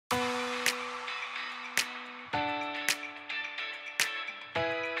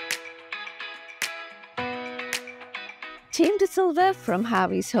Team De Silva from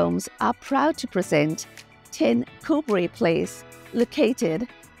Harvey's Homes are proud to present 10 Coubray Place, located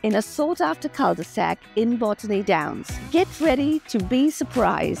in a sought-after cul-de-sac in Botany Downs. Get ready to be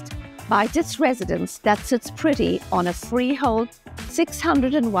surprised by this residence that sits pretty on a freehold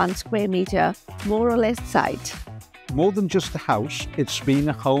 601 square meter, more or less site. More than just a house, it's been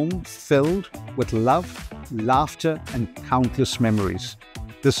a home filled with love, laughter and countless memories.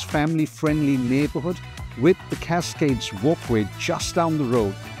 This family-friendly neighborhood with the Cascades walkway just down the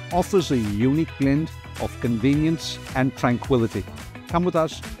road offers a unique blend of convenience and tranquility. Come with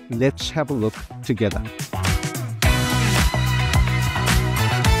us, let's have a look together.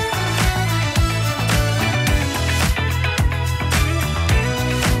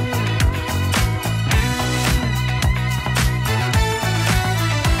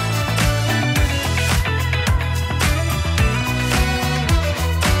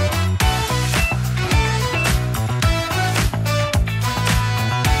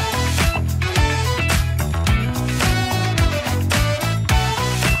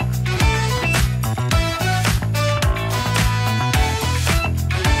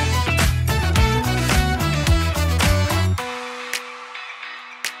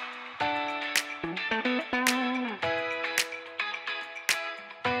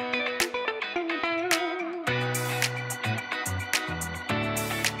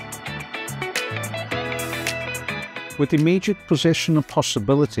 With immediate possession of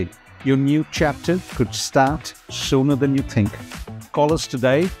possibility, your new chapter could start sooner than you think. Call us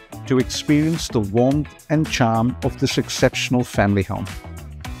today to experience the warmth and charm of this exceptional family home.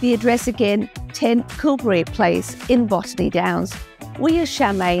 The address again, 10 Coubray Place in Botany Downs. We are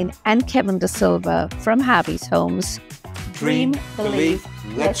Charmaine and Kevin De Silva from Harvey's Homes. Dream, believe,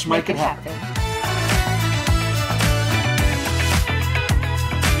 let's make it happen.